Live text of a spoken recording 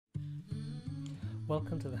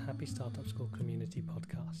Welcome to the Happy Startup School Community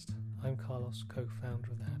Podcast. I'm Carlos, co-founder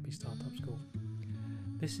of the Happy Startup School.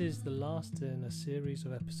 This is the last in a series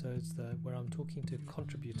of episodes where I'm talking to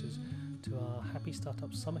contributors to our Happy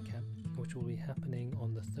Startup Summer Camp, which will be happening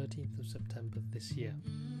on the 13th of September this year.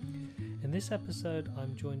 In this episode,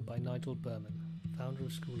 I'm joined by Nigel Berman, founder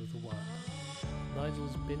of School of the Wild.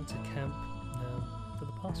 Nigel's been to camp now for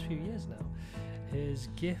the past few years now. His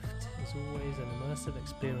gift is always an immersive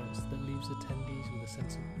experience that leaves attendees with a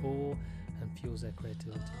sense of awe and fuels their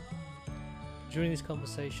creativity. During this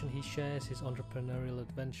conversation, he shares his entrepreneurial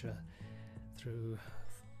adventure through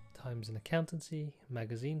times in accountancy,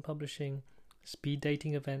 magazine publishing, speed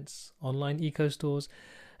dating events, online eco-stores,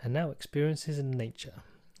 and now experiences in nature.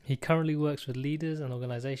 He currently works with leaders and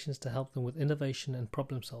organizations to help them with innovation and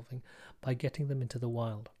problem solving by getting them into the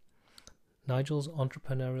wild. Nigel's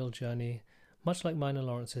entrepreneurial journey, much like mine and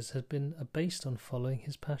Lawrence's, has been based on following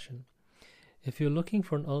his passion. If you're looking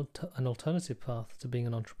for an alternative path to being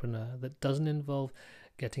an entrepreneur that doesn't involve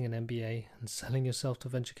getting an MBA and selling yourself to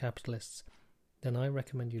venture capitalists, then I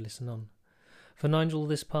recommend you listen on. For Nigel,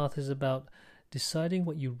 this path is about deciding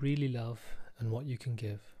what you really love and what you can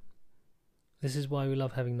give. This is why we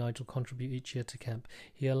love having Nigel contribute each year to camp.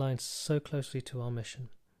 He aligns so closely to our mission.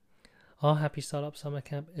 Our Happy Startup Summer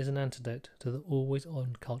Camp is an antidote to the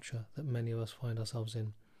always-on culture that many of us find ourselves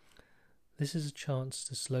in. This is a chance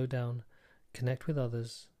to slow down, connect with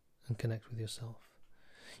others, and connect with yourself.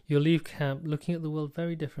 You'll leave camp looking at the world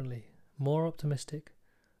very differently, more optimistic,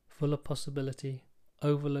 full of possibility,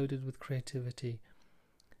 overloaded with creativity,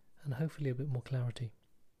 and hopefully a bit more clarity.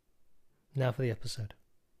 Now for the episode.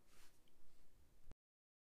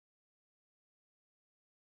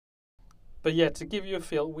 But yeah, to give you a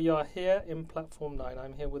feel, we are here in Platform 9.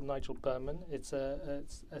 I'm here with Nigel Berman. It's a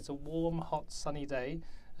warm, hot, sunny day,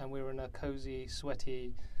 and we're in a cosy,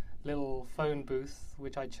 sweaty little phone booth,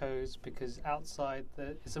 which I chose because outside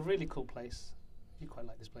it's a really cool place. You quite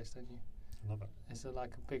like this place, don't you? I love it. It's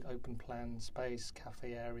like a big open plan space,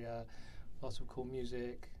 cafe area, lots of cool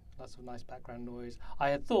music, lots of nice background noise. I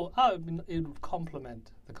had thought, it would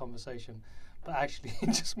complement the conversation, but actually it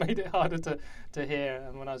just made it harder to hear.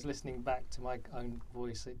 And when I was listening back to my own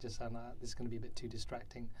voice, it just sounded like this is going to be a bit too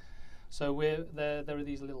distracting. So there are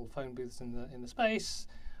these little phone booths in the space.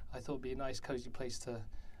 I thought it'd be a nice, cozy place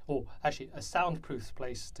a soundproof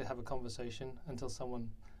place to have a conversation until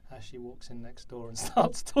someone actually walks in next door and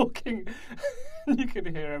starts talking. You can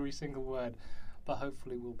hear every single word, but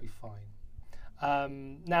hopefully we'll be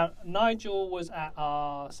fine. Now, Nigel was at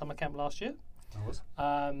our summer camp last year. I was.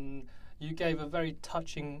 You gave a very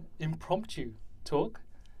touching impromptu talk.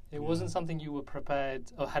 It wasn't something you were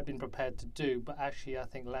prepared or had been prepared to do, but actually I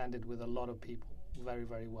think landed with a lot of people very,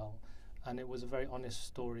 very well. And it was a very honest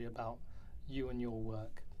story about you and your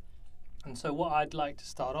work. And so what I'd like to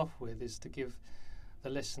start off with is to give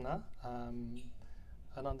the listener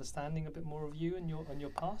an understanding a bit more of you and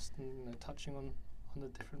your past, and touching on the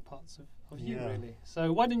different parts of you, really.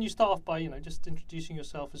 So why don't you start off by just introducing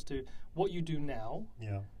yourself as to what you do now,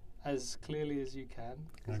 as clearly as you can,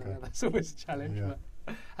 because I know that's always a challenge. Yeah.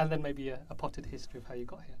 But, and then maybe a potted history of how you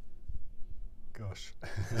got here. Gosh.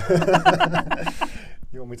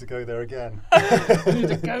 You want me to go there again? You need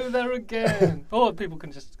to go there again. Or people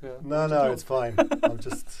can just go. No, it's fine. I'm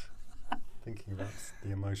just thinking about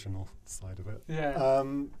the emotional side of it. Yeah.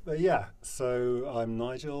 But yeah, so I'm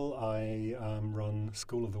Nigel. I run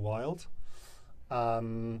School of the Wild.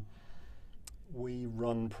 We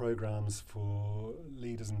run programs for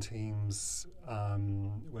leaders and teams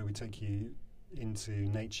where we take you into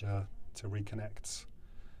nature to reconnect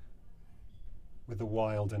with the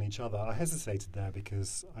wild and each other. I hesitated there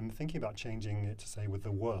because I'm thinking about changing it to say with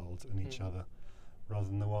the world and each other rather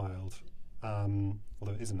than the wild,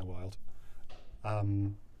 although it is in the wild,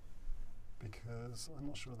 because I'm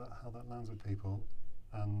not sure how that lands with people.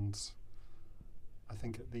 And I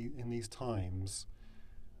think in these times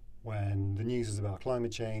when the news is about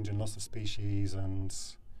climate change and loss of species, and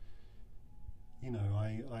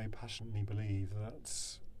I passionately believe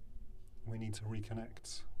that we need to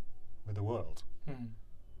reconnect with the world,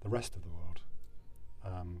 the rest of the world,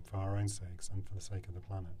 for our own sakes and for the sake of the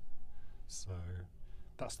planet. So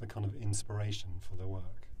that's the kind of inspiration for the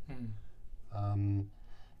work.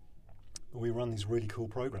 We run these really cool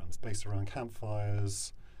programs based around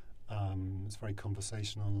campfires. It's very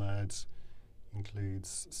conversational led,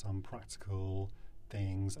 includes some practical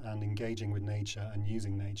things and engaging with nature and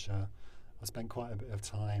using nature. I spent quite a bit of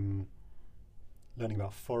time learning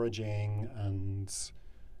about foraging and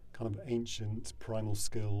kind of ancient primal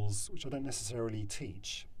skills, which I don't necessarily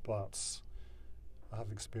teach, but I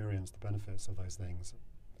have experienced the benefits of those things,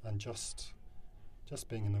 and just just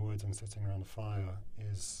being in the woods and sitting around a fire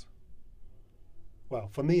is, well,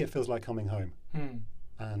 for me it feels like coming home.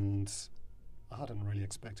 And I hadn't really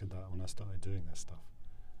expected that when I started doing this stuff.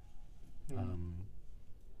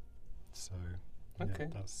 So okay.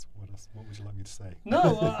 That's what would you like me to say?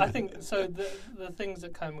 No, well, I think so. The things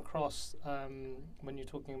that come across when you're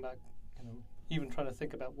talking about, even trying to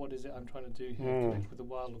think about what is it I'm trying to do here, connect with the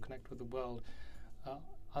wild or connect with the world.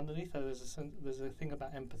 Underneath that, there's a thing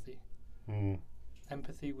about empathy,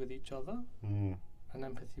 empathy with each other, and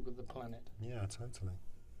empathy with the planet. Yeah, totally.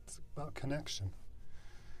 It's about connection.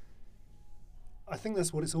 I think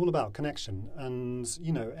that's what it's all about, connection, and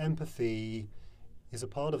empathy is a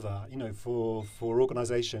part of that. For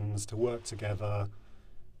organisations to work together,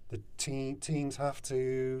 the teams have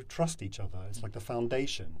to trust each other. It's like the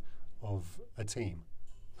foundation of a team.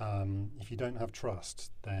 If you don't have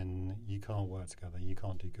trust, then you can't work together. You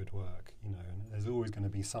can't do good work. And there's always going to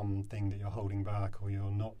be something that you're holding back, or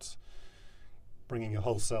you're not bringing your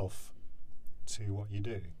whole self to what you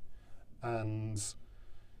do. And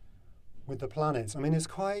with the planets,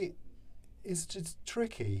 it's just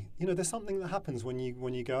tricky. There's something that happens when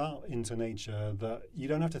you go out into nature that you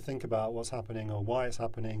don't have to think about what's happening or why it's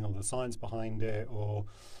happening or the science behind it or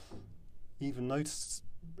even notice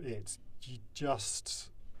it. You just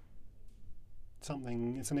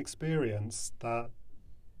it's an experience that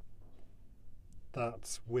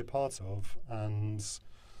we're part of, and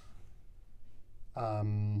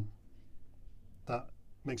that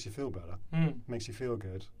makes you feel better, makes you feel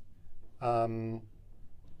good. But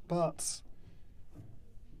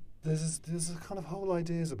there's a kind of whole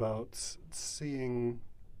ideas about seeing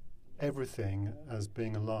everything as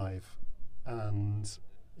being alive, and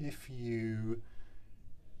if you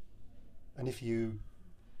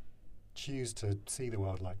choose to see the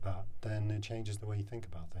world like that, then it changes the way you think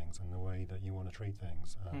about things and the way that you want to treat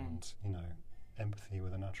things. And empathy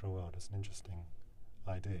with the natural world is an interesting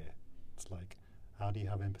idea. It's like, how do you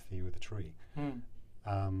have empathy with a tree?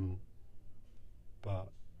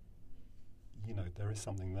 But there is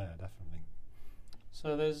something there, definitely.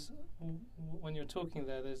 So when you're talking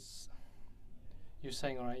you're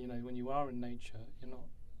saying, all right, when you are in nature,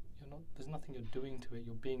 there's nothing you're doing to it,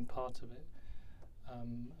 you're being part of it.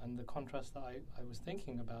 And the contrast that I was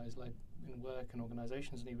thinking about is like in work and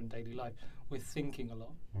organizations and even daily life, we're thinking a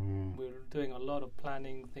lot. We're doing a lot of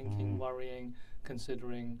planning, thinking, worrying,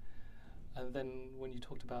 considering. And then when you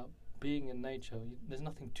talked about being in nature, there's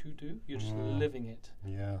nothing to do, you're just living it.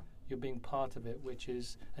 Yeah. You're being part of it, which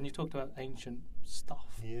is, and you talked about ancient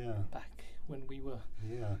stuff back when we were...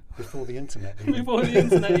 Yeah, before the internet. Before the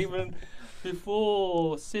internet, even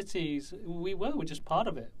before cities, we're just part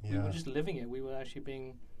of it. Yeah. We were just living it. We were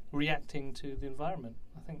actually reacting to the environment.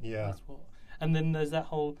 I think that's what... And then there's that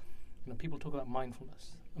whole, people talk about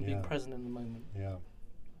mindfulness and being present in the moment. Yeah.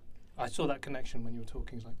 I saw that connection when you were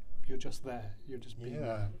talking. It's like, you're just there. You're just being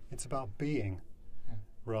there. It's about being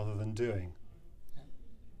rather than doing.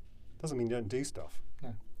 Doesn't mean you don't do stuff.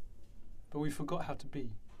 No. But we forgot how to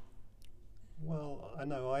be. Well, I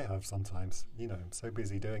know I have sometimes. I'm so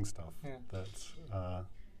busy doing stuff that I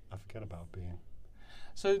forget about being.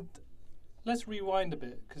 So let's rewind a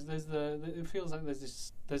bit, because it feels like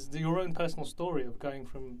there's your own personal story of going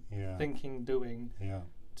from thinking, doing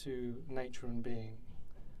to nature and being.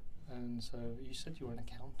 And so you said you were an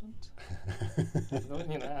accountant.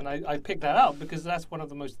 And I picked that out because that's one of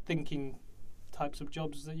the most thinking types of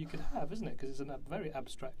jobs that you could have, isn't it? Because it's very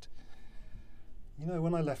abstract.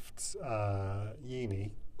 When I left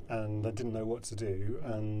uni and I didn't know what to do,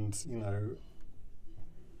 and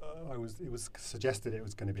it was suggested it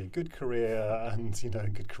was going to be a good career and a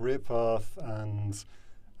good career path, and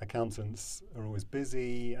accountants are always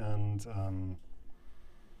busy, and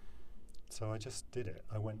so I just did it.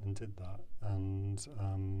 I went and did that, and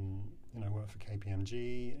worked for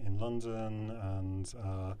KPMG in London, and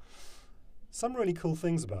some really cool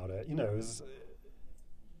things about it. There's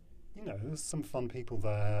some fun people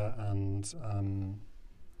there, and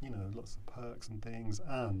lots of perks and things.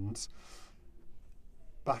 And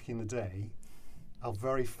back in the day, our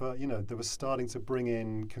very first, they were starting to bring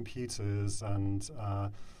in computers, and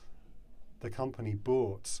the company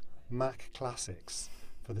bought Mac Classics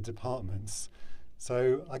for the departments.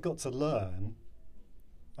 So I got to learn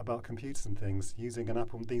about computers and things using an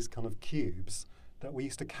Apple, these kind of cubes that we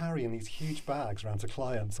used to carry in these huge bags around to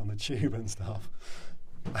clients on the tube and stuff.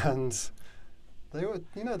 And they were,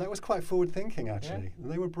 that was quite forward thinking, actually. Yeah.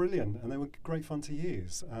 They were brilliant, and they were great fun to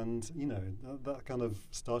use. And, that kind of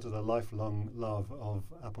started a lifelong love of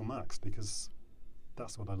Apple Macs, because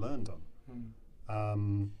that's what I learned on.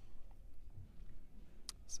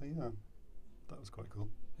 So, that was quite cool.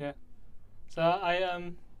 Yeah.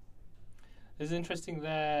 So it's interesting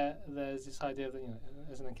there's this idea that,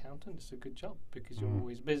 as an accountant, it's a good job because you're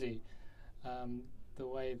always busy. The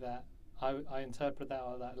way that I interpret that,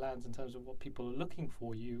 or that lands in terms of what people are looking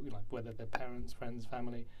for you, like whether they're parents, friends,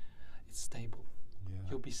 family, it's stable. Yeah.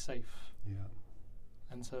 You'll be safe. Yeah.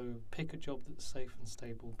 And so pick a job that's safe and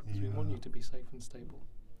stable because we want you to be safe and stable.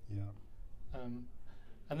 Yeah. And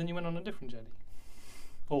then you went on a different journey.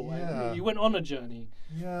 Or Yeah. you went on a journey.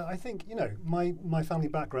 Yeah, I think, my family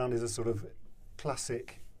background is a sort of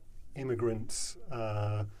classic immigrant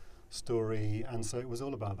story, and so it was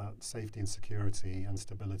all about that safety and security and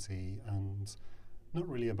stability, and not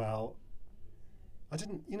really about...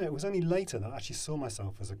 it was only later that I actually saw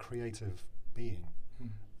myself as a creative being.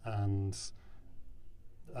 And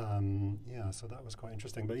so that was quite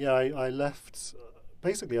interesting. But yeah, I left...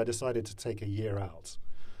 basically, I decided to take a year out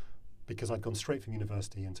because I'd gone straight from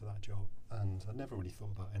university into that job, and I never really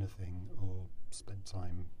thought about anything or spent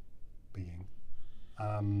time being.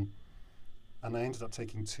 And I ended up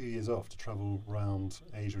taking 2 years off to travel around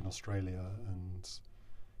Asia and Australia and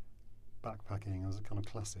backpacking. I was a kind of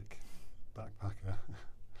classic backpacker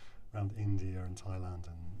around India and Thailand,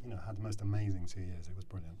 and had the most amazing 2 years. It was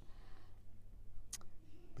brilliant.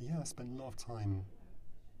 But yeah, I spent a lot of time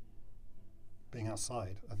being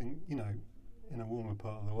outside. I think, in a warmer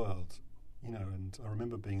part of the world, and I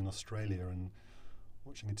remember being in Australia and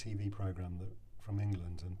watching a TV program from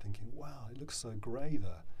England and thinking, wow, it looks so grey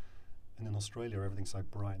there. And in Australia, everything's so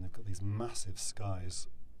bright, and they've got these massive skies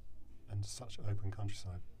and such open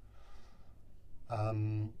countryside.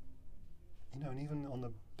 And even on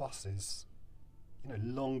the buses,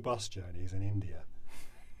 long bus journeys in India.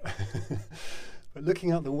 But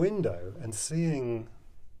looking out the window and seeing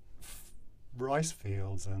rice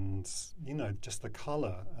fields and, just the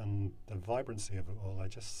colour and the vibrancy of it all, I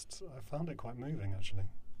found it quite moving, actually.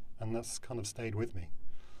 And that's kind of stayed with me.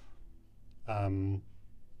 And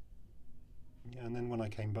then when I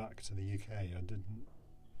came back to the UK,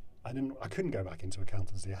 I couldn't go back into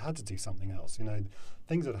accountancy. I had to do something else.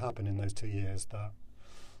 Things had happened in those 2 years that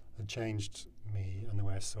had changed me and the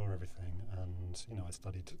way I saw everything. And,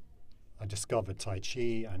 I discovered Tai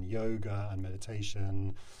Chi and yoga and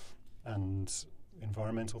meditation and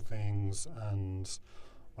environmental things. And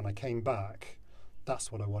when I came back,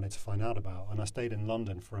 that's what I wanted to find out about. And I stayed in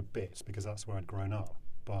London for a bit because that's where I'd grown up.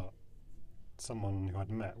 But someone who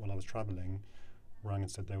I'd met while I was travelling rang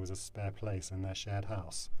and said there was a spare place in their shared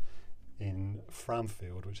house in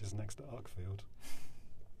Framfield, which is next to Uckfield.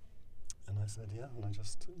 And I said, yeah. And I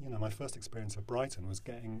just, my first experience of Brighton was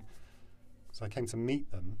so I came to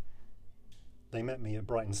meet them. They met me at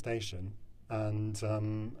Brighton Station and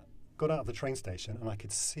got out of the train station, and I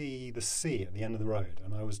could see the sea at the end of the road,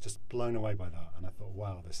 and I was just blown away by that. And I thought,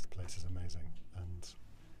 wow, this place is amazing. And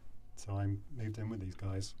so I moved in with these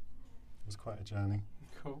guys. It was quite a journey.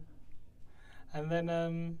 Cool. And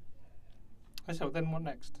then, so then what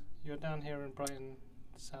next? You're down here in Brighton,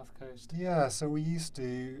 South Coast. Yeah, so we used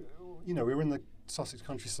to, we were in the Sussex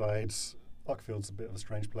countryside. Uckfield's a bit of a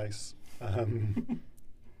strange place.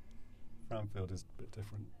 Framfield is a bit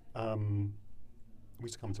different. We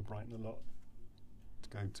used to come to Brighton a lot to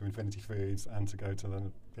go to Infinity Foods and to go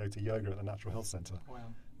to yoga at the Natural Health Centre.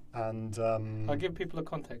 Wow. And I'll give people a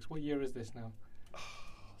context. What year is this now?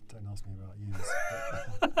 Don't ask me about years.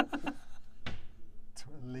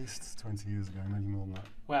 At least 20 years ago, maybe more than that.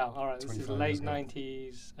 Wow, all right. This is late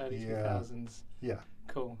 90s, early 2000s. Yeah.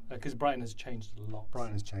 Cool. Because Brighton has changed a lot.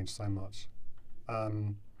 Brighton has changed so much.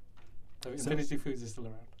 So Infinity Foods is still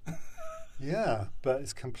around. Yeah, but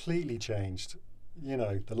it's completely changed.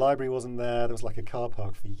 The library wasn't there. There was like a car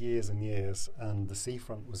park for years and years, and the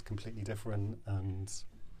seafront was completely different, and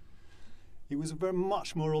it was very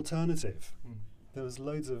much more alternative. There was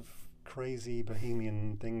loads of crazy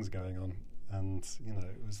bohemian things going on, and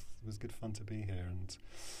it was good fun to be here. And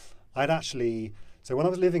so when I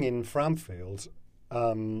was living in Framfield,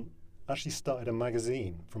 actually started a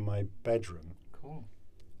magazine from my bedroom. Cool.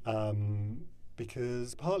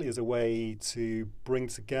 Because partly as a way to bring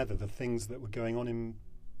together the things that were going on in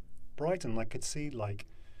Brighton. I could see the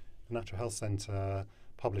Natural Health Centre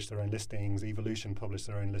published their own listings, Evolution published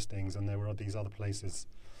their own listings, and there were these other places.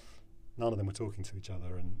 None of them were talking to each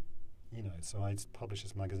other, and so I published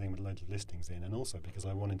this magazine with loads of listings in, and also because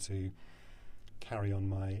I wanted to carry on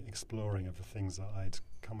my exploring of the things that I'd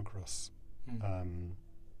come across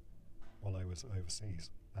while I was overseas.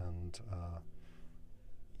 And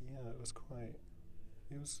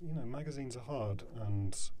magazines are hard,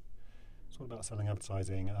 and it's all about selling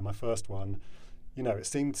advertising. And my first one, it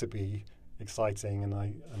seemed to be exciting, and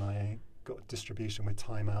I got distribution with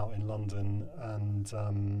Time Out in London, and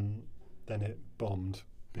then it bombed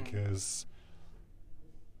because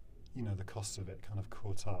the costs of it kind of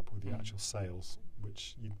caught up with the actual sales,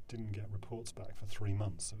 which you didn't get reports back for 3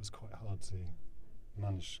 months. So it was quite hard to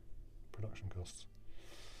manage production costs.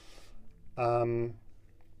 Then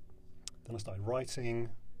I started writing,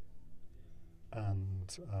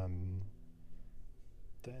 and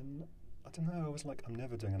then I don't know, I was like, I'm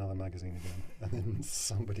never doing another magazine again. And then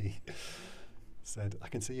somebody said, I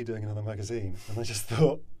can see you doing another magazine. And I just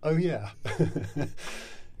thought, oh yeah.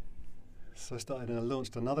 So I started and I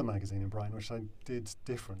launched another magazine in Brighton, which I did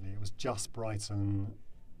differently. It was just Brighton,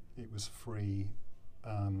 it was free,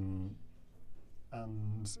 and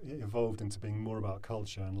it evolved into being more about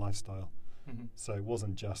culture and lifestyle. So it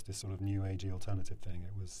wasn't just this sort of new agey alternative thing.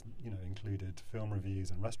 It was, included film reviews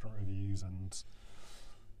and restaurant reviews and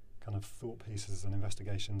kind of thought pieces and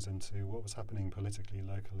investigations into what was happening politically,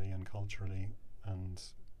 locally and culturally. And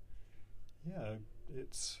yeah,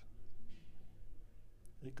 it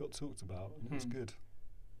got talked about, and it was good.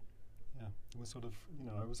 Yeah, it was sort of,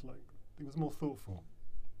 I was like, it was more thoughtful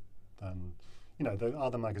than, the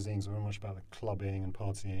other magazines were very much about the clubbing and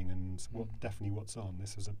partying and definitely what's on.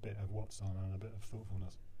 This was a bit of what's on and a bit of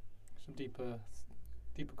thoughtfulness. Some deeper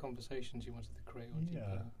conversations you wanted to create,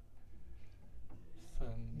 or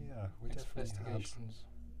deeper investigations.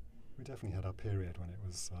 We definitely had our period when it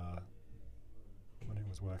was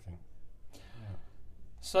working. Yeah.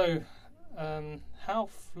 So, how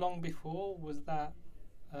long before was that?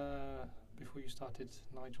 Before you started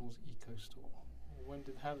Nigel's Eco Store,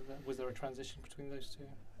 was there a transition between those two?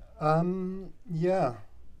 Yeah,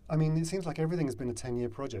 I mean, it seems like everything has been a 10-year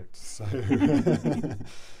project. So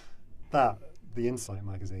the Insight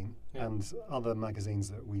magazine and other magazines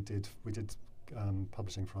that we did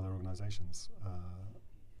publishing for other organisations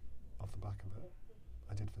off the back of it.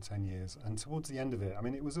 I did for 10 years, and towards the end of it, I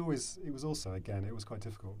mean, it was also again, it was quite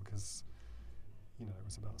difficult because it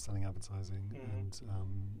was about selling advertising, and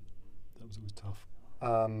that was always tough.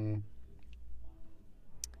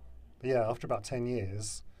 But yeah, after about 10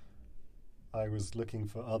 years, I was looking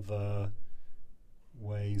for other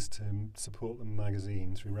ways to support the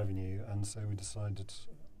magazine through revenue, and so we decided.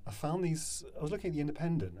 I was looking at The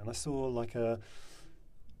Independent, and I saw like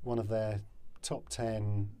one of their top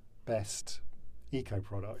 10 best eco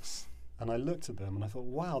products, and I looked at them and I thought,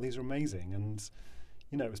 wow, these are amazing. And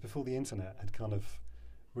it was before the internet had kind of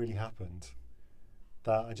really happened,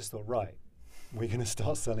 that I just thought, right, we're going to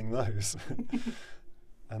start selling those.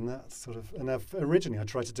 And that's sort of, and originally I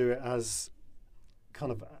tried to do it as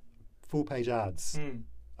kind of full-page ads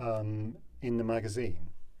in the magazine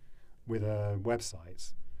with a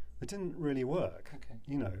website. It didn't really work,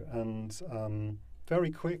 and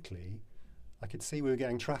very quickly I could see we were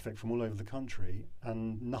getting traffic from all over the country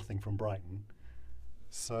and nothing from Brighton.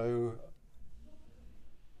 So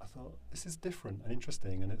I thought, this is different and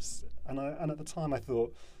interesting, and at the time I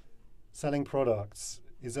thought selling products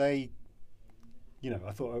is I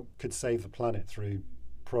thought I could save the planet through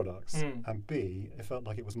products, and B, it felt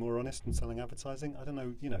like it was more honest than selling advertising. I don't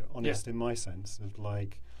know, honest in my sense of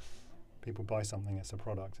like, people buy something, it's a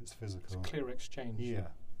product, it's physical. It's a clear exchange. Yeah.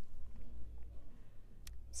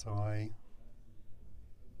 So I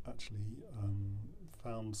actually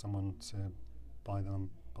found someone to buy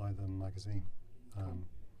the magazine,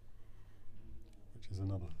 which is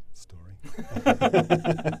another story.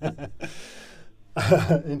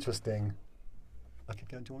 Interesting. Do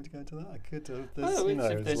you want me to go into that? I could. If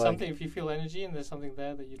there's something, if you feel energy and there's something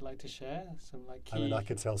there that you'd like to share, some like key. I mean, I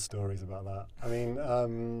could tell stories about that. I mean,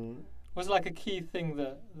 was like a key thing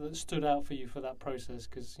that stood out for you for that process?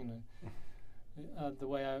 Because the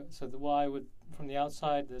why would, from the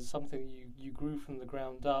outside, there's something you grew from the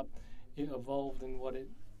ground up. It evolved in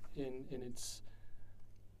its.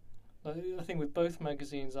 I think with both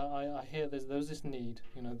magazines, I hear there's this need.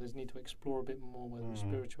 There's need to explore a bit more, whether it's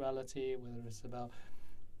spirituality, whether it's about.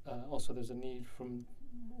 Also, there's a need from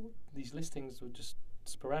these listings were just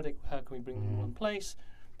sporadic. How can we bring them in one place?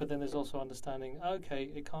 But then there's also understanding. Okay,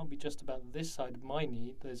 it can't be just about this side of my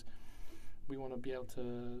need. We want to be able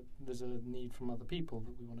to. There's a need from other people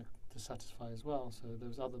that we want to satisfy as well. So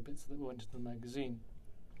there's other bits that went into the magazine.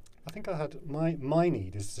 I think I had my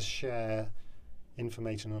need is to share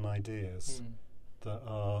information and ideas that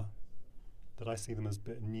I see them as a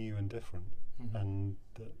bit new and different, and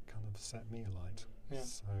that kind of set me alight. Yeah.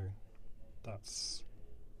 So that's,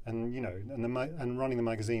 and and running the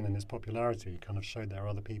magazine and its popularity kind of showed there are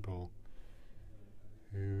other people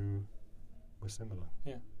who were similar.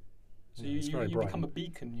 Yeah. So you become a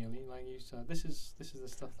beacon, really. Like you said, this is the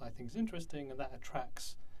stuff that I think is interesting, and that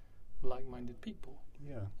attracts like-minded people.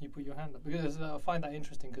 Yeah. You put your hand up, because I find that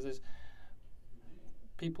interesting, because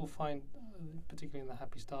people find particularly in the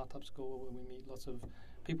Happy Startup School, when we meet lots of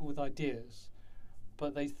people with ideas,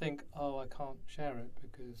 but they think, oh, I can't share it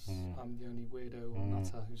because I'm the only weirdo or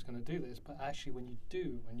nutter who's going to do this. But actually, when you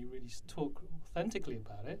do, when you really talk authentically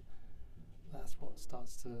about it, that's what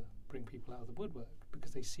starts to bring people out of the woodwork,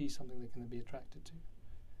 because they see something they're going to be attracted to.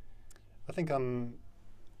 I think I'm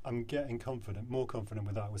getting more confident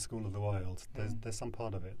with that with School of the Wild. There's some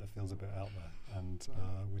part of it that feels a bit out there, and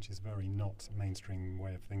which is very not mainstream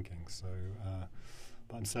way of thinking. So,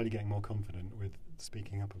 but I'm slowly getting more confident with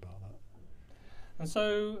speaking up about that. And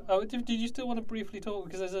so, did you still want to briefly talk?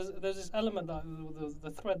 Because there's this element that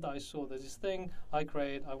the thread that I saw. There's this thing I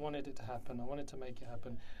created. I wanted it to happen. I wanted to make it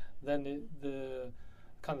happen. Then the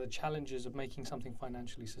kind of the challenges of making something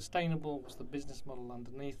financially sustainable. What's the business model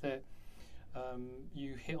underneath it?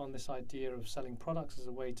 You hit on this idea of selling products as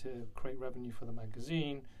a way to create revenue for the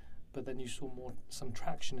magazine, but then you saw some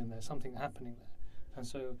traction in there, something happening there, and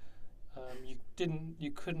so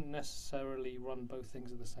you couldn't necessarily run both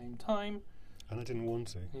things at the same time. And I didn't want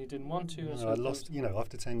to. And you didn't want to. No, I lost.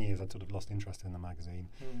 After 10 years, I sort of lost interest in the magazine.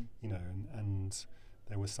 And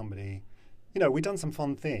there was somebody. We'd done some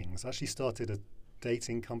fun things. I actually started a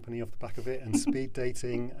dating company off the back of it, and speed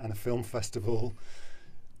dating, and a film festival.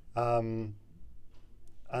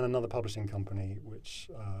 And another publishing company, which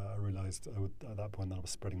I realised at that point that I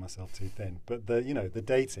was spreading myself too thin. But the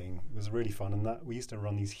dating was really fun, and that we used to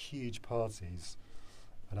run these huge parties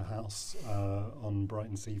at a house on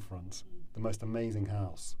Brighton seafront. The most amazing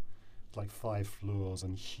house, like 5 floors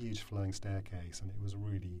and huge flowing staircase, and it was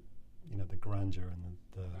really, the grandeur and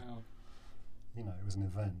the wow. It was an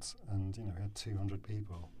event, and we had 200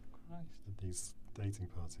 people Christ. at these dating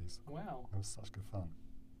parties. Wow, it was such good fun.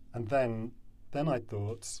 And then I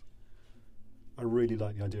thought I really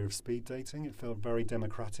liked the idea of speed dating. It felt very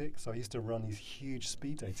democratic. So I used to run these huge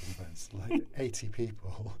speed dating events, like 80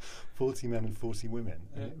 people, 40 men and 40 women.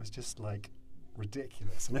 And it was just like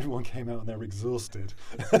ridiculous. And everyone came out and they were exhausted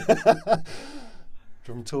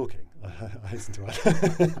from talking. I hasten to add.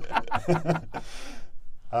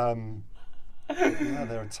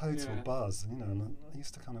 They're a total buzz, and I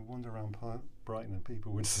used to kind of wander around Brighton, and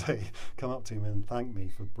people would come up to me and thank me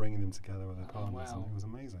for bringing them together with their partners, and it was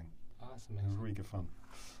amazing. Oh, that's amazing. It was really good fun.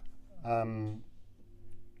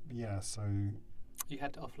 So... You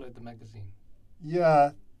had to offload the magazine.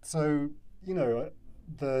 Yeah, so, the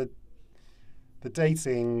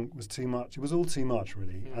dating was too much. It was all too much,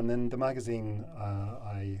 really. And then the magazine,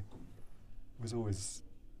 I was always...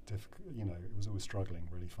 it was always struggling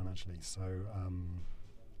really financially. So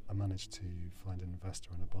I managed to find an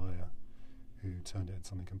investor and a buyer who turned it into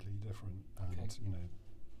something completely different. And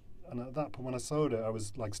and at that point when I sold it, I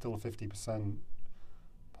was like still a 50%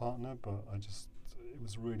 partner, but it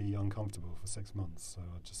was really uncomfortable for 6 months. So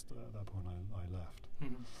at that point I left.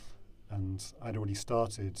 Mm-hmm. And I'd already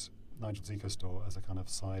started Nigel's Eco Store as a kind of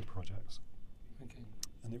side project. Okay.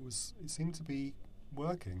 And it seemed to be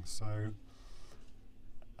working. So.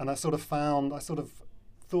 And I sort of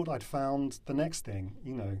thought I'd found the next thing,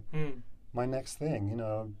 my next thing.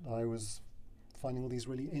 I was finding all these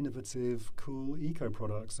really innovative, cool eco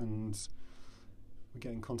products, and we're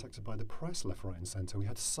getting contacted by the press left, right, and centre. We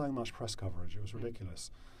had so much press coverage; it was ridiculous.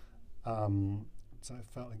 So it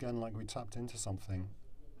felt again like we tapped into something,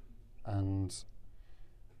 and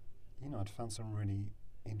I'd found some really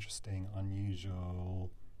interesting, unusual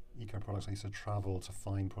eco products. I used to travel to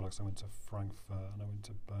find products. I went to Frankfurt and I went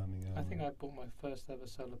to Birmingham. I think I bought my first ever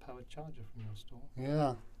solar powered charger from your store.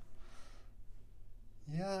 Yeah,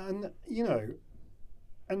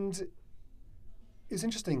 and it was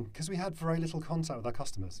interesting because we had very little contact with our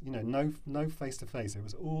customers. No face to face. It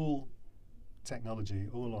was all technology,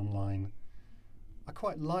 all online. I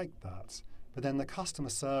quite liked that, but then the customer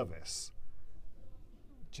service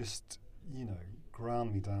just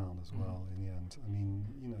ground me down as well in the end. I mean,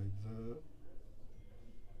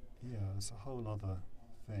 it's a whole other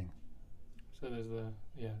thing. So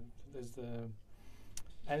there's the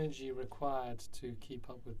energy required to keep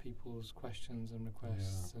up with people's questions and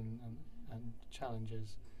requests and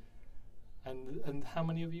challenges. And how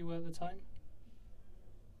many of you were at the time?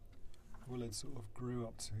 Well, it sort of grew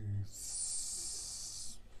up to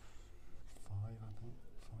 5, I think.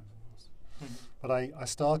 5 of us. Mm-hmm. But I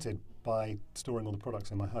started by storing all the products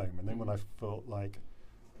in my home, and then when I felt like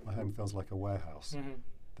my home feels like a warehouse,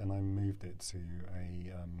 then I moved it to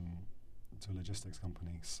a logistics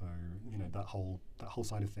company. So that whole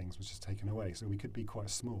side of things was just taken away. So we could be quite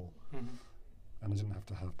small, and I didn't have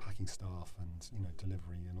to have packing staff and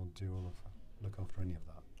delivery and look after any of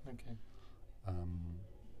that. Okay.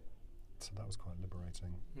 So that was quite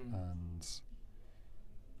liberating, and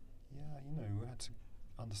we had to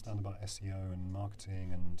understand about SEO and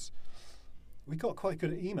marketing, and we got quite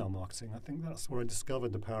good at email marketing. I think that's where I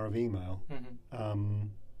discovered the power of email.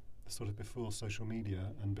 Sort of before social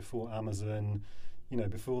media and before Amazon,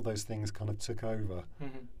 before those things kind of took over.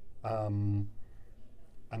 And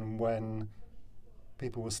when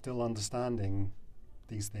people were still understanding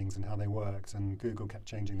these things and how they worked, and Google kept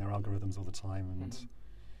changing their algorithms all the time, and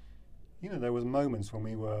there was moments when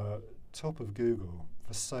we were top of Google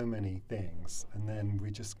for so many things, and then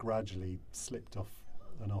we just gradually slipped off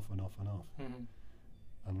and off and off and off,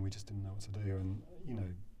 and we just didn't know what to do.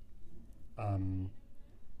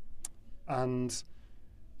 And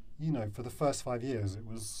for the first 5 years it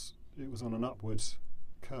was on an upward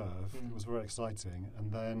curve. It was very exciting,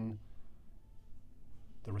 and then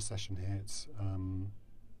the recession hit, and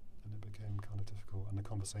it became kind of difficult, and the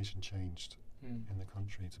conversation changed in the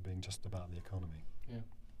country to being just about the economy. Yeah.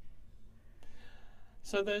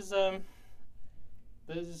 So there's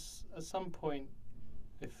at some point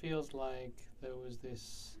it feels like there was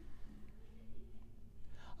this.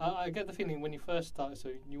 I get the feeling when you first started,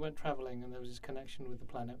 so you went travelling and there was this connection with the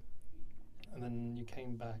planet, and then you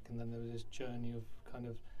came back, and then there was this journey of kind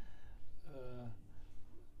of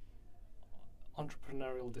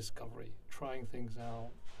entrepreneurial discovery, trying things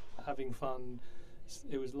out, having fun.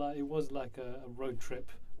 It was like a road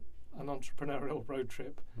trip, an entrepreneurial road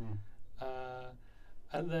trip.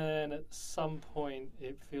 And then at some point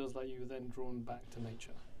it feels like you were then drawn back to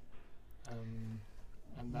nature.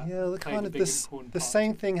 And that the kind of the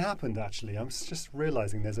same thing happened actually. I'm just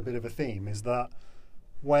realising there's a bit of a theme, is that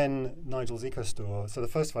when Nigel's Eco Store, so the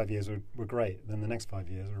first 5 years were great, then the next 5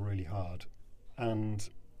 years were really hard, and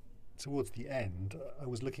towards the end I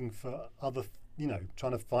was looking for other,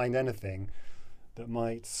 trying to find anything that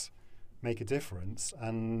might make a difference,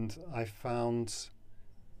 and I found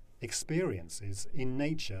experiences in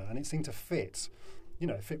nature, and it seemed to fit,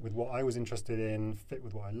 fit with what I was interested in, fit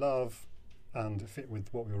with what I love, and fit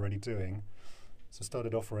with what we were already doing. So I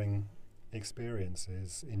started offering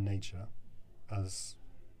experiences in nature as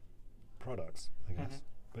products, I guess.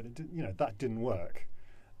 But it did, that didn't work.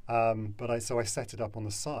 But I set it up on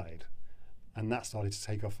the side, and that started to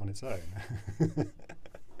take off on its own.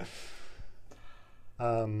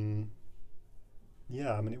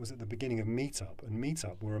 It was at the beginning of Meetup, and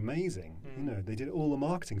Meetup were amazing. They did all the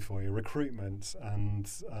marketing for you, recruitment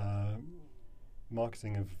and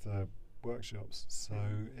marketing of the workshops. So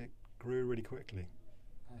it grew really quickly.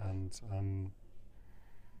 And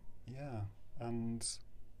and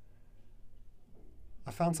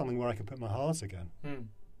I found something where I could put my heart again. And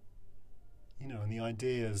the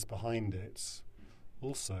ideas behind it.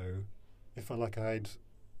 Also, it felt like I'd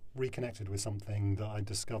reconnected with something that I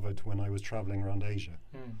discovered when I was travelling around Asia.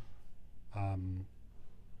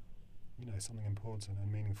 Something important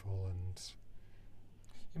and meaningful. And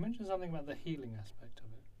you mentioned something about the healing aspect of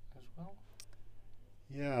it as well.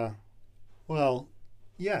 Yeah. Well,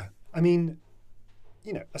 yeah. I mean,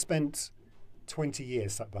 I spent 20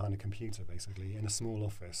 years sat behind a computer, basically, in a small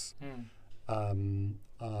office. I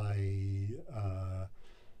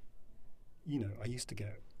used to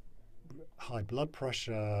get high blood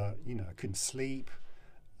pressure, I couldn't sleep,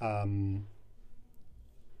 and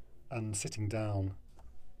sitting down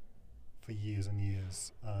for years and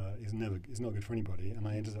years is not good for anybody, and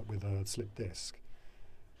I ended up with a slipped disc,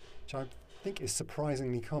 which I think is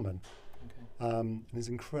surprisingly common. And is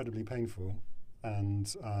incredibly painful,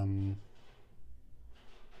 and I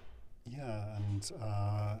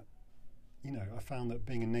found that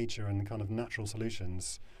being in nature and kind of natural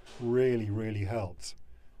solutions really, really helped.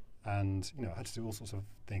 And I had to do all sorts of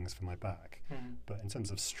things for my back, but in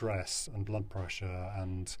terms of stress and blood pressure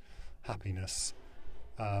and happiness,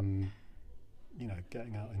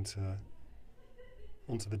 getting out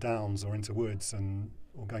onto the downs or into woods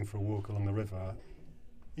or going for a walk along the river,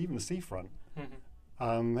 even the seafront,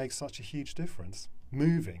 makes such a huge difference.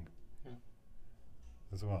 Moving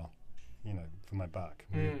as well, for my back.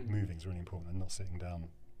 Moving is really important, and not sitting down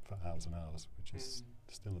for hours and hours, which is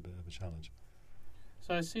still a bit of a challenge.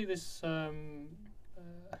 So I see this,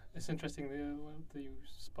 it's interesting that you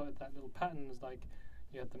spotted that little pattern. It's like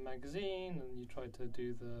you had the magazine and you tried to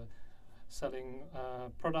do the selling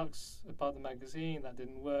products about the magazine. That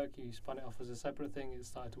didn't work. You spun it off as a separate thing. It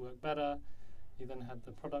started to work better. You then had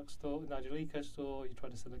the product store, Nigel Eco Store. You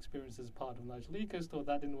tried to sell experiences as part of Nigel Eco Store.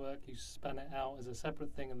 That didn't work. You spun it out as a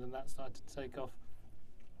separate thing, and then that started to take off.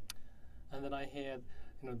 And then I hear,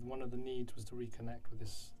 one of the needs was to reconnect with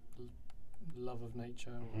this love of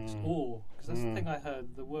nature, or this awe, because that's the thing I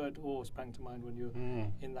heard. The word awe sprang to mind when you were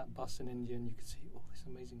in that bus in India, and you could see all these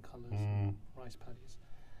amazing colours and rice paddies.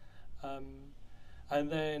 And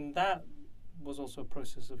then that was also a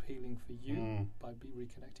process of healing for you by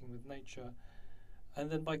reconnecting with nature. And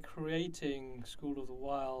then by creating School of the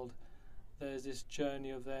Wild, there's this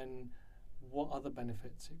journey of then what other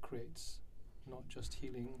benefits it creates, not just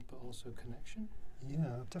healing, but also connection.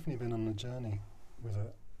 Yeah, I've definitely been on a journey with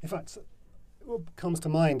it. In fact, what comes to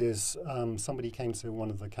mind is somebody came to one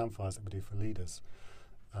of the campfires that we do for leaders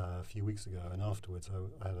a few weeks ago, and afterwards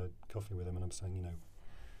I had a coffee with him, and I'm saying, you know,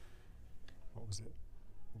 what was it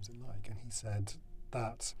like? And he said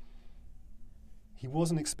that he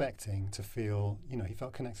wasn't expecting to feel, you know, he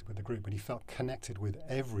felt connected with the group, but he felt connected with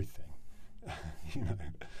everything. You know,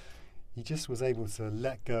 he just was able to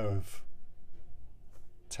let go of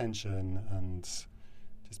tension and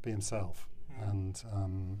just be himself. And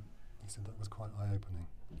he said that was quite eye-opening.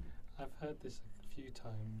 I've heard this a few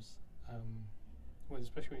times,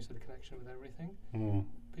 especially when you said the connection with everything.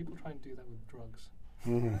 People try and do that with drugs.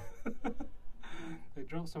 They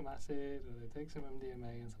drop some acid or they take some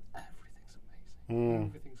MDMA and everything's amazing.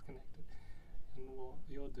 Everything's connected. And what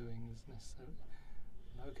you're doing is necessarily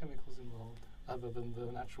no chemicals involved other than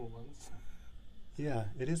the natural ones. Yeah,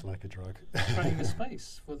 it is like a drug. Creating a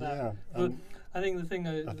space for that. Yeah, but I think the thing.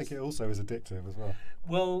 I think it also is addictive as well.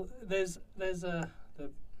 Well, there's maybe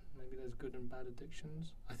there's good and bad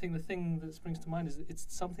addictions. I think the thing that springs to mind is that it's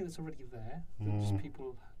something that's already there that just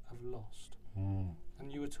people have lost.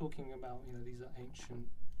 And you were talking about, you know, these are ancient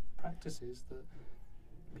practices that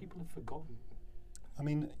people have forgotten. I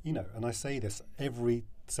mean, you know, and I say this every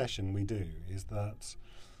session we do, is that,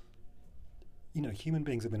 you know, human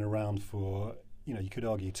beings have been around for, you know, you could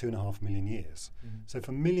argue 2.5 million years. So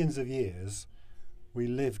for millions of years, we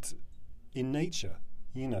lived in nature,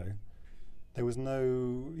 you know. There was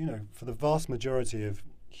no, you know, for the vast majority of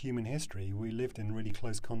human history, we lived in really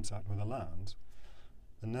close contact with the land.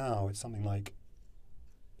 And now it's something like,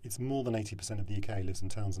 it's more than 80% of the UK lives in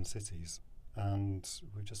towns and cities. And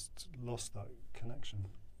we've just lost that connection.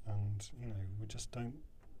 And, you know, we just don't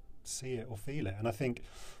see it or feel it. And I think,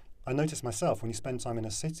 I notice myself, when you spend time in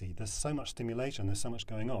a city, there's so much stimulation, there's so much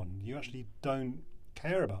going on. You actually don't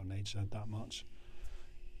care about nature that much.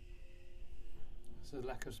 It's a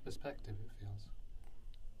lack of perspective, it feels.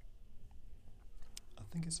 I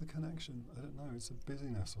think it's a connection. I don't know, it's a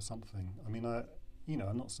busyness or something. I mean,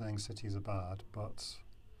 I'm not saying cities are bad, but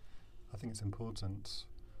I think it's important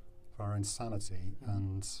for our own sanity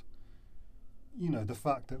and, you know, the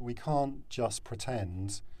fact that we can't just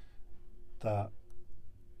pretend that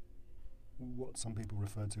what some people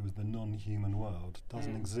refer to as the non-human world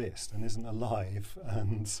doesn't exist and isn't alive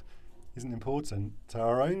and isn't important to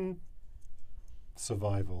our own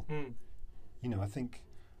survival. You know, I think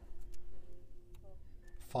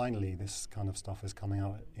finally this kind of stuff is coming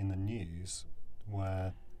out in the news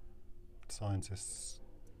where scientists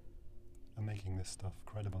are making this stuff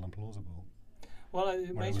credible and plausible. Well,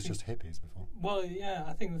 it was just hippies before. Well, yeah,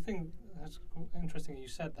 I think the thing that's interesting you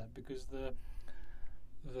said that, because the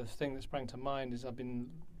thing that sprang to mind is I've been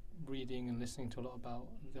reading and listening to a lot about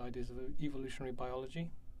the ideas of evolutionary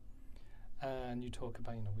biology, and you talk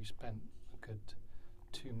about, you know, we spent a good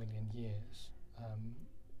 2 million years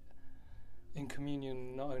in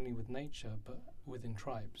communion not only with nature but within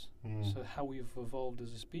tribes. So how we've evolved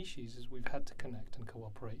as a species is we've had to connect and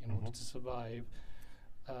cooperate in order to survive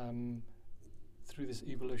through this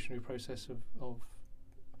evolutionary process of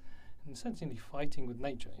essentially fighting with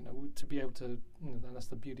nature, you know, to be able to, you know, and that's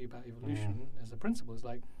the beauty about evolution as a principle, is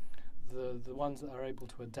like the ones that are able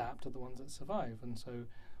to adapt are the ones that survive. And so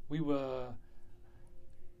we were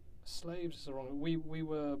slaves is the wrong, we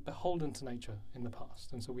were beholden to nature in the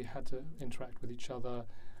past, and so we had to interact with each other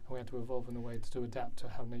and we had to evolve in a way to adapt to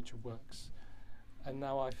how nature works. And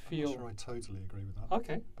now I feel... I'm not sure I totally agree with that.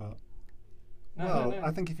 Okay. But, no.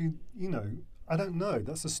 I think if you know, I don't know,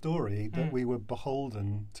 that's a story that we were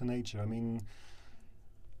beholden to nature. I mean,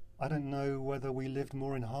 I don't know whether we lived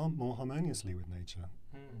more harmoniously with nature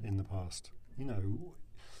in the past. You know,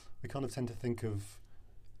 we kind of tend to think of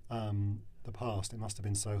the past, it must have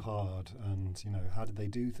been so hard, and, you know, how did they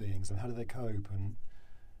do things and how did they cope?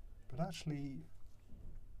 But actually,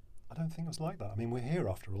 I don't think it was like that. I mean, we're here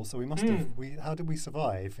after all, so we must have. How did we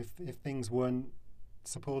survive if things weren't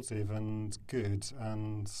supportive and good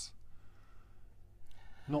and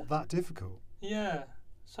not that difficult? Yeah.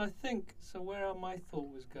 So I think where my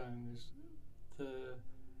thought was going was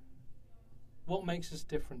what makes us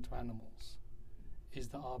different to animals is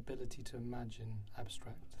that our ability to imagine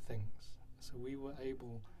abstract things. So we were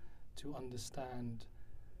able to understand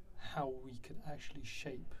how we could actually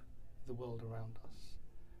shape the world around us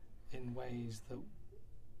in ways that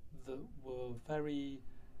were very,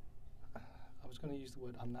 I was going to use the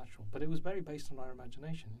word unnatural, but it was very based on our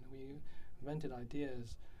imagination. You know, invented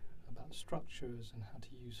ideas about structures and how to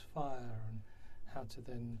use fire and how to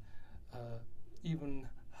then even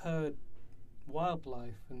herd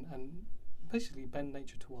wildlife and basically bend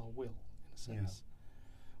nature to our will, in a sense.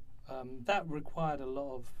 That required a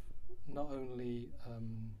lot of not only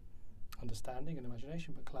understanding and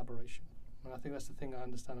imagination, but collaboration. And I think that's the thing I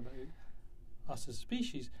understand about us as a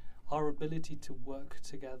species. Our ability to work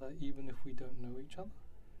together, even if we don't know each other,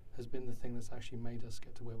 has been the thing that's actually made us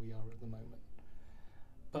get to where we are at the moment.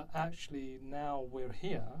 But actually, now we're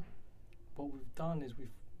here, what we've done is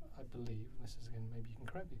I believe, this is again, maybe you can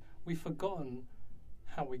correct me, we've forgotten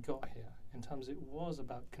how we got here, in terms it was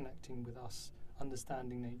about connecting with us,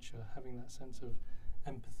 understanding nature, having that sense of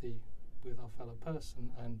empathy with our fellow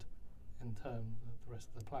person and, in turn, the rest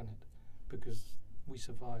of the planet, because we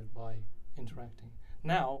survive by interacting.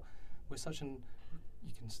 Now, we're such an,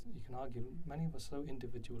 you can argue, many of us are so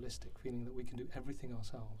individualistic, feeling that we can do everything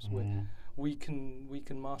ourselves, where we can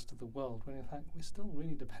master the world, when in fact we're still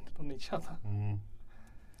really dependent on each other.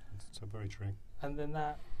 That's so very true. And then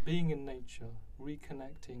that, being in nature,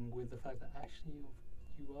 reconnecting with the fact that actually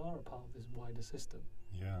you are a part of this wider system,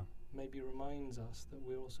 maybe reminds us that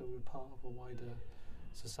we're also a part of a wider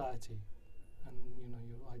society. And, you know,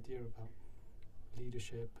 your idea about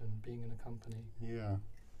leadership and being in a company.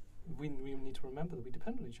 We need to remember that we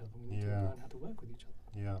depend on each other. We need to learn how to work with each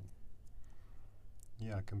other.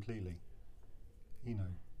 Yeah, completely. You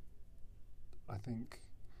know, I think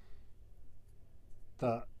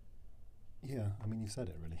that, I mean, you've said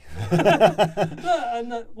it really.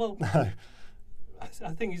 Well,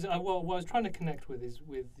 I think what I was trying to connect with is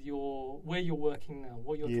with where you're working now,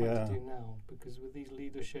 what you're trying to do now, because with these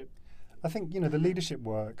leadership, I think, the leadership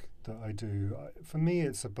work that I do, for me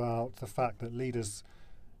it's about the fact that leaders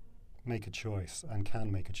make a choice and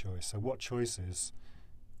can make a choice. So what choices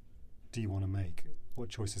do you want to make? What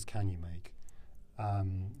choices can you make?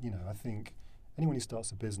 I think anyone who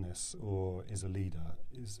starts a business or is a leader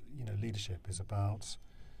leadership is about,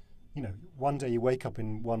 one day you wake up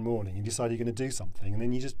in one morning and decide you're going to do something, and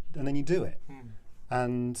then you do it.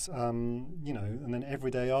 And, and then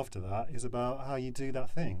every day after that is about how you do that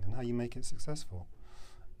thing and how you make it successful.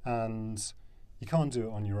 And you can't do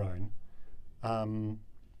it on your own.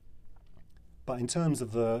 But in terms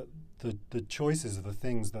of the choices of the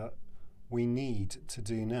things that we need to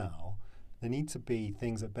do now, they need to be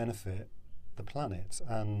things that benefit the planet.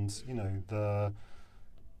 And,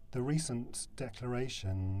 the recent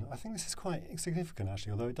declaration, I think this is quite significant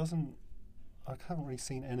actually, although I haven't really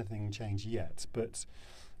seen anything change yet. But,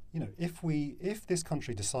 if this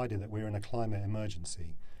country decided that we're in a climate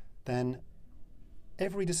emergency, then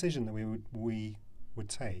every decision that we would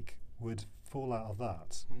take would fall out of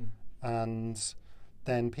that. And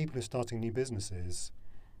then people who are starting new businesses,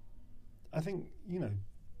 I think,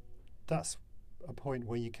 that's a point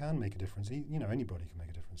where you can make a difference. Anybody can make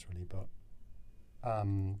a difference really, but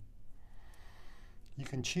you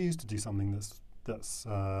can choose to do something that's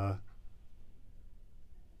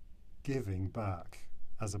giving back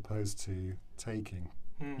as opposed to taking.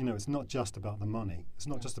 It's not just about the money. It's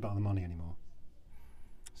not just about the money anymore.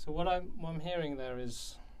 So what I'm hearing there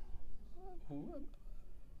is,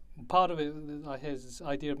 part of it I hear is this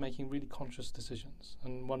idea of making really conscious decisions.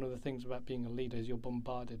 And one of the things about being a leader is you're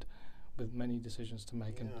bombarded with many decisions to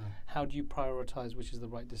make. And how do you prioritize which is the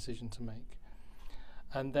right decision to make?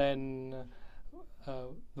 And then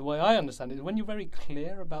the way I understand it is when you're very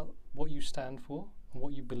clear about what you stand for and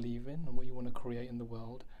what you believe in and what you want to create in the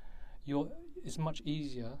world, it's much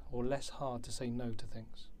easier or less hard to say no to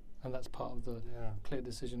things. And that's part of the clear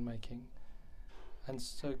decision making. And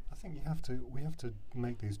so I think we have to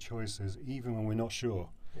make these choices even when we're not sure.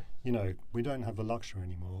 We don't have the luxury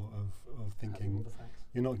anymore of thinking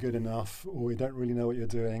you're not good enough or you don't really know what you're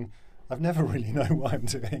doing. I've never really known what I'm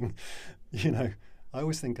doing. I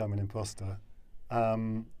always think I'm an imposter.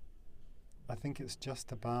 I think it's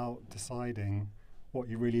just about deciding what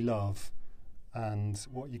you really love and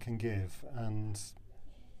what you can give and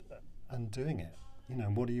doing it.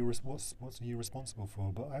 What are you what's you responsible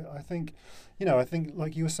for? But I think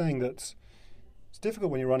like you were saying, that it's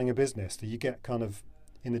difficult when you're running a business that you get kind of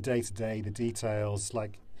in the day-to-day, the details,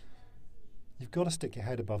 like you've got to stick your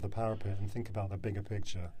head above the parapet and think about the bigger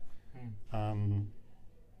picture.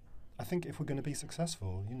 I think if we're going to be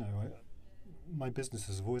successful, my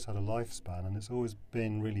businesses have always had a lifespan, and it's always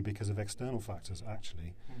been really because of external factors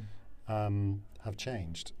actually have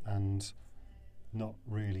changed and not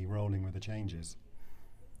really rolling with the changes.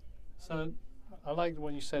 So I like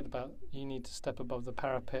what you said about you need to step above the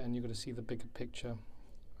parapet and you've got to see the bigger picture.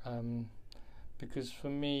 Because for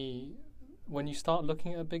me, when you start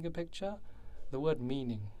looking at a bigger picture, the word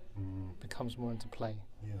meaning becomes more into play.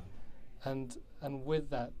 Yeah. And with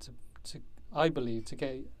that, to I believe, to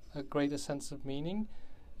get a greater sense of meaning,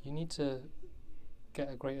 you need to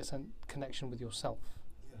get a greater connection with yourself.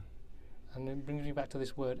 Yeah. And it brings me back to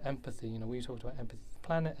this word empathy. You know, we talked about empathy for the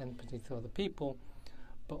planet, empathy for other people,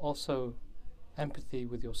 but also empathy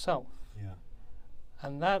with yourself. Yeah.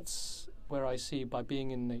 And that's where I see, by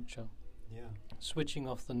being in nature, switching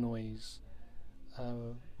off the noise,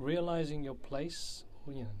 realizing your place,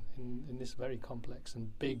 you know, in this very complex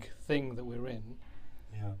and big thing that we're in.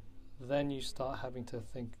 Yeah. Then you start having to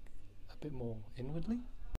think a bit more inwardly.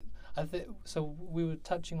 I think so. We were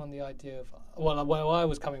touching on the idea of, well, where I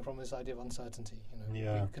was coming from, this idea of uncertainty. You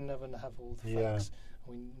know, we can never have all the facts.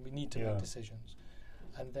 We need to make decisions,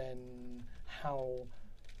 and then how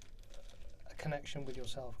a connection with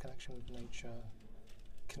yourself, connection with nature,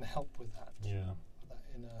 can help with that. Yeah. That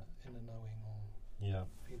inner knowing or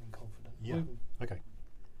feeling confident. Yeah. Okay.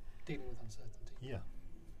 Dealing with uncertainty. Yeah.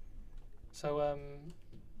 So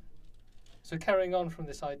so carrying on from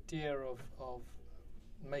this idea of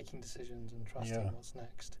making decisions and trusting what's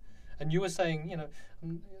next. And you were saying, you know,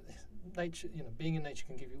 nature, you know, being in nature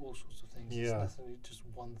can give you all sorts of things. It's not necessarily just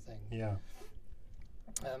one thing. Yeah.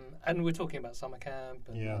 And we're talking about summer camp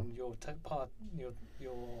and your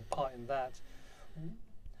part in that.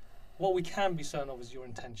 What we can be certain of is your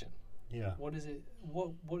intention. Yeah. What is it?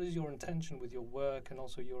 What is your intention with your work, and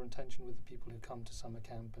also your intention with the people who come to summer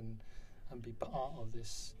camp and be part of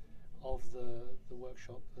this, of the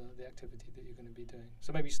workshop, the activity that you're going to be doing?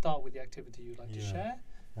 So maybe start with the activity you'd like to share,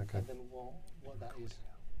 and then what that is.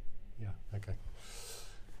 Yeah. Okay.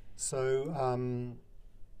 So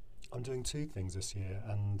I'm doing two things this year,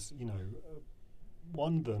 and you know,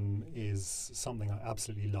 one of them is something I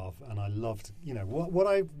absolutely love, and I loved. You know, what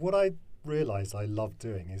I realised I love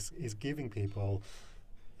doing is giving people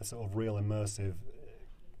a sort of real immersive,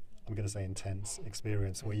 I'm going to say intense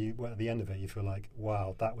experience, where at the end of it you feel like,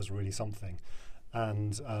 wow, that was really something.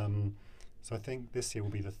 And so I think this year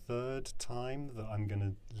will be the third time that I'm going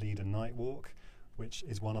to lead a night walk, which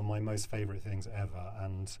is one of my most favourite things ever.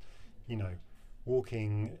 And you know,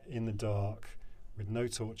 walking in the dark with no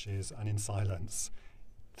torches and in silence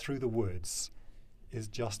through the woods is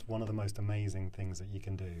just one of the most amazing things that you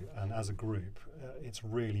can do. And as a group, it's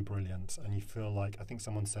really brilliant. And you feel like, I think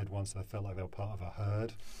someone said once, they felt like they were part of a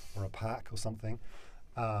herd or a pack or something.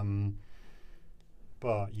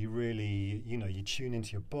 But you really, you know, you tune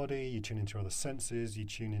into your body, you tune into your other senses, you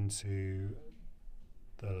tune into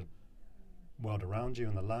the world around you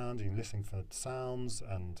and the land, and you're listening for sounds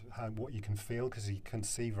and what you can feel, because you can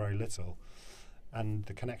see very little. And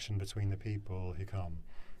the connection between the people who come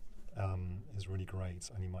is really great,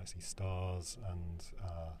 and you might see stars and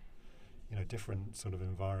you know, different sort of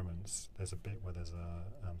environments. There's a bit where there's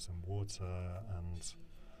some water, and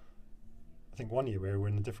I think one year we were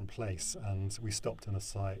in a different place and we stopped in a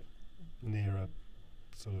site near a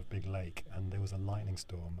sort of big lake, and there was a lightning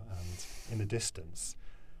storm and in the distance,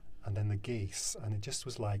 and then the geese, and it just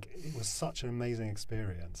was like, it was such an amazing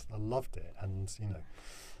experience. I loved it, and you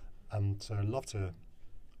know, so I'd love to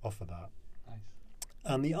offer that. Nice.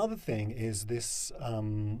 And the other thing is this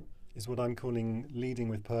is what I'm calling Leading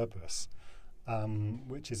with Purpose,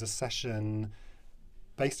 which is a session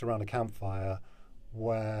based around a campfire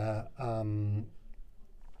where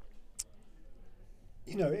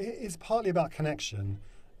you know, it's partly about connection,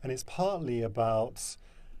 and it's partly about,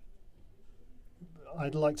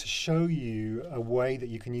 I'd like to show you a way that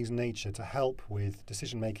you can use nature to help with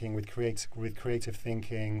decision making, with creative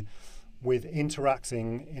thinking, with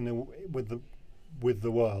interacting with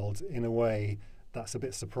the world in a way that's a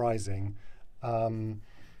bit surprising.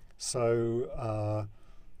 So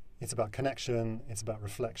it's about connection, it's about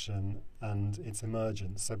reflection, and it's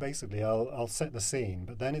emergence. So basically, I'll set the scene,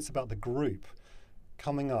 but then it's about the group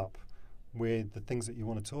coming up with the things that you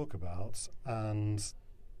want to talk about, and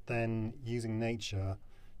then using nature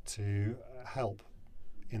to help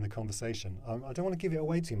in the conversation. I don't want to give it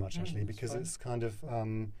away too much, actually, because it's kind of,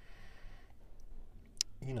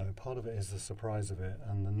 you know, part of it is the surprise of it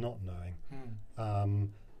and the not knowing.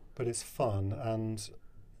 But it's fun, and,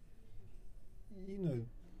 you know,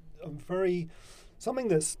 something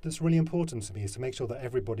that's really important to me is to make sure that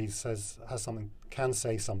everybody can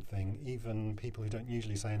say something, even people who don't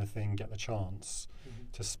usually say anything get the chance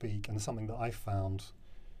to speak. And something that I found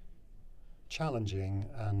challenging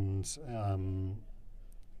and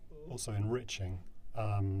also enriching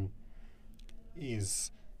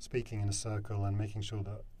is speaking in a circle and making sure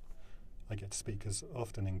that I get to speak, because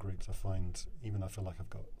often in groups I find, even though I feel like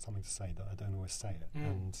I've got something to say, that I don't always say it.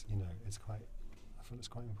 And you know, I feel it's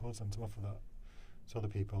quite important to offer that to other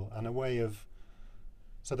people, and a way of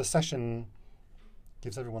So the session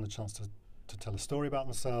gives everyone a chance to tell a story about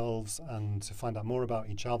themselves and to find out more about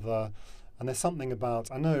each other. And there's something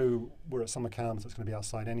about, I know we're at summer camps, it's going to be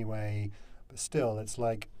outside anyway, but still it's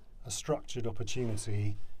like a structured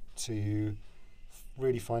opportunity to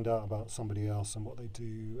really find out about somebody else and what they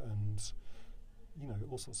do, and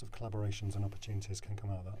all sorts of collaborations and opportunities can come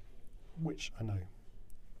out of that, which I know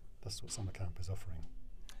that's what summer camp is offering.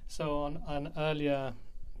 So on an earlier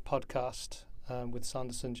podcast with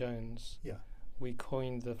Sanderson Jones, we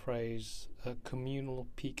coined the phrase communal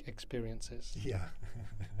peak experiences. Yeah,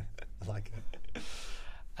 I like it.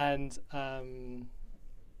 And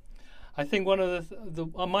I think one of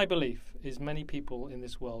my belief is many people in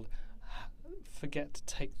this world forget to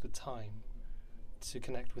take the time to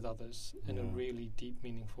connect with others in a really deep,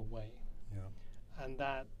 meaningful way. Yeah. And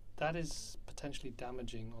that is potentially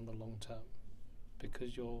damaging on the long term,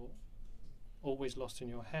 because you're always lost in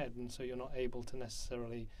your head, and so you're not able to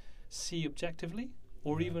necessarily see objectively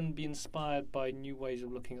or even be inspired by new ways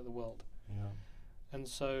of looking at the world. Yeah. And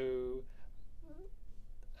so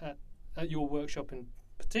at your workshop in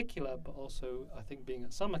particular, but also I think being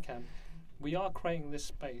at summer camp, we are creating this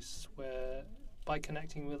space where by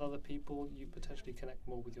connecting with other people you potentially connect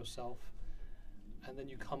more with yourself, and then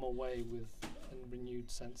you come away with a renewed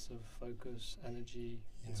sense of focus, energy,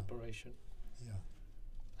 inspiration. Yeah.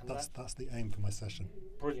 And that's the aim for my session.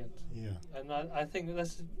 Brilliant. Yeah. And I think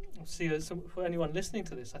let's see, for anyone listening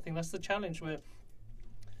to this, I think that's the challenge,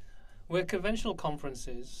 where conventional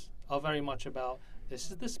conferences are very much about, this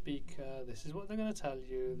is the speaker, this is what they're going to tell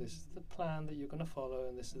you, this is the plan that you're going to follow,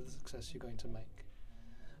 and this is the success you're going to make.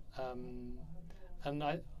 And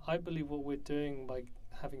I believe what we're doing by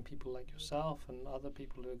having people like yourself and other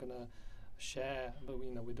people who are going to share, but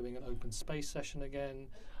we're doing an open space session again.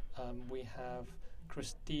 We have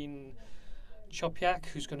Christine Chopiak,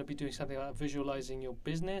 who's going to be doing something about visualizing your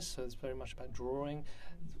business, so it's very much about drawing.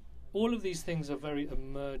 All of these things are very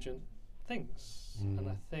emergent things, and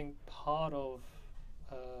I think part of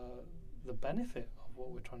the benefit of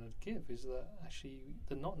what we're trying to give is that actually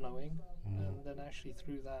the not knowing, and then actually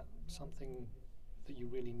through that something that you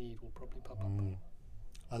really need will probably pop up.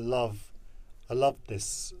 I love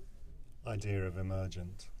this idea of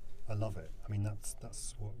emergent. I love it. I mean,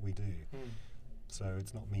 that's what we do. So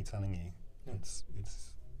it's not me telling you. Yeah. It's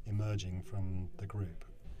emerging from the group,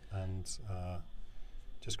 and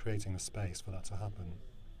just creating the space for that to happen.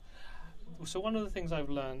 So one of the things I've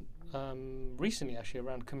learned recently, actually,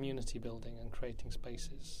 around community building and creating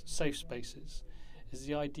spaces, safe spaces, is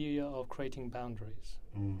the idea of creating boundaries.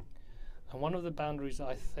 And one of the boundaries that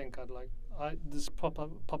I think this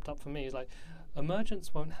popped up for me is like,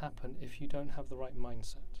 emergence won't happen if you don't have the right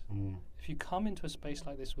mindset. If you come into a space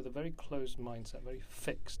like this with a very closed mindset, very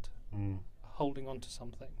fixed, holding on to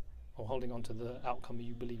something, or holding on to the outcome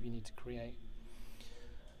you believe you need to create,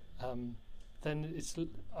 then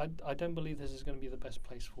I don't believe this is going to be the best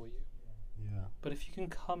place for you. Yeah. But if you can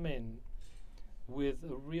come in with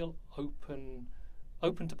a real open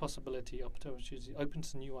to possibility, opportunity, open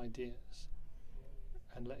to new ideas,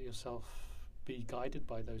 and let yourself be guided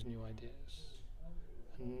by those new ideas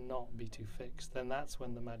and not be too fixed, then that's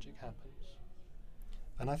when the magic happens.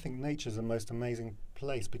 And I think nature's the most amazing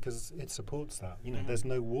place because it supports that. There's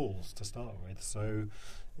no walls to start with, so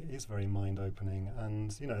it is very mind-opening.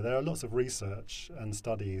 And there are lots of research and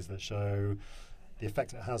studies that show the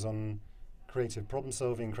effect it has on creative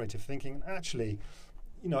problem-solving, creative thinking. And actually,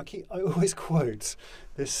 I always quote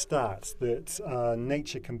this stat that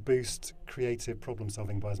nature can boost creative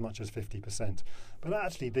problem-solving by as much as 50%. But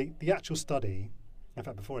actually, the actual study, in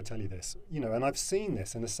fact, before I tell you this, and I've seen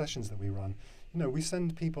this in the sessions that we run. We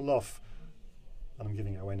send people off, and I'm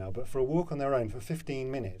giving it away now, but for a walk on their own for 15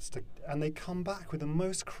 minutes, and they come back with the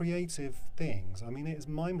most creative things. I mean, it is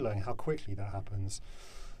mind-blowing how quickly that happens.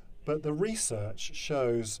 But the research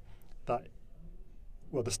shows that,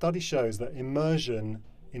 the study shows that immersion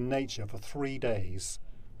in nature for 3 days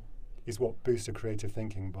is what boosted creative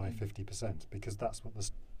thinking by 50%, because that's what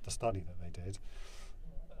the study that they did.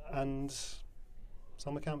 And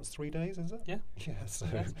summer camp's 3 days, is it? Yeah. Yeah, so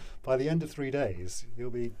by the end of 3 days, you'll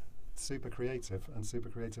be super creative and super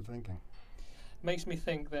creative thinking. Makes me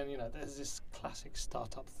think then, there's this classic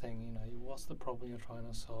startup thing, what's the problem you're trying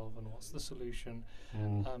to solve and what's the solution?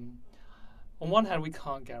 On one hand, we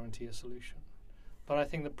can't guarantee a solution. But I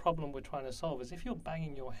think the problem we're trying to solve is if you're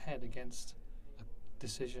banging your head against a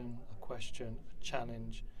decision, a question, a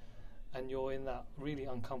challenge, and you're in that really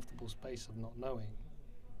uncomfortable space of not knowing,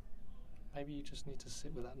 maybe you just need to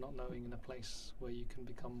sit with that not knowing in a place where you can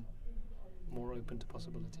become more open to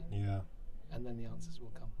possibility. Yeah. And then the answers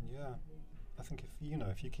will come. Yeah. I think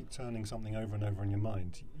if you keep turning something over and over in your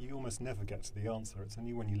mind, you almost never get to the answer. It's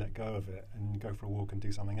only when you let go of it and go for a walk and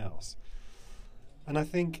do something else. And I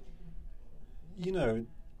think,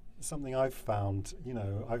 something I've found,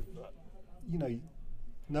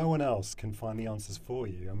 no one else can find the answers for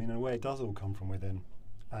you. I mean, in a way, it does all come from within,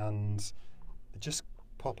 and it just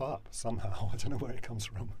pop up somehow. I don't know where it comes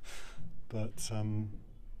from, but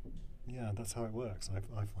that's how it works.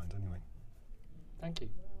 I find anyway. Thank you.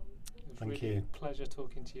 It was Thank really you. a pleasure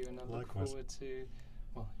talking to you, and I look Likewise. forward to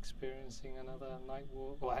experiencing another night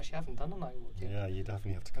walk. Well, actually, I haven't done a night walk yet. Yeah, you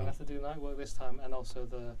definitely have to I'll come. have to do a night walk this time, and also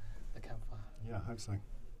the campfire. Yeah, I hope so.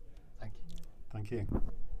 Thank you. Thank you.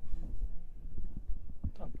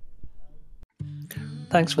 Done.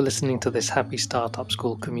 Thanks for listening to this Happy Startup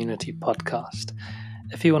School community podcast.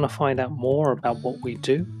 If you want to find out more about what we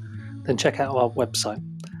do, then check out our website,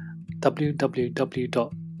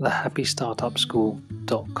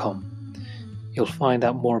 www.thehappystartupschool.com. You'll find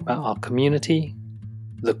out more about our community,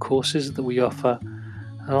 the courses that we offer,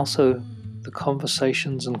 and also the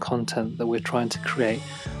conversations and content that we're trying to create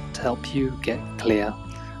to help you get clear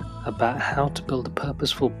about how to build a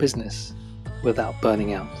purposeful business without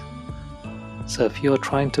burning out. So if you're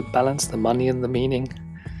trying to balance the money and the meaning,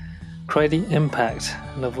 creating impact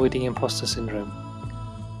and avoiding imposter syndrome,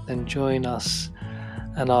 then join us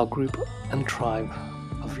and our group and tribe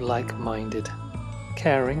of like-minded,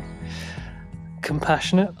 caring,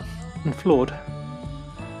 compassionate and flawed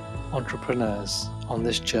entrepreneurs on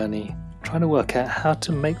this journey, trying to work out how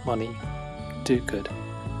to make money, do good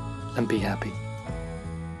and be happy.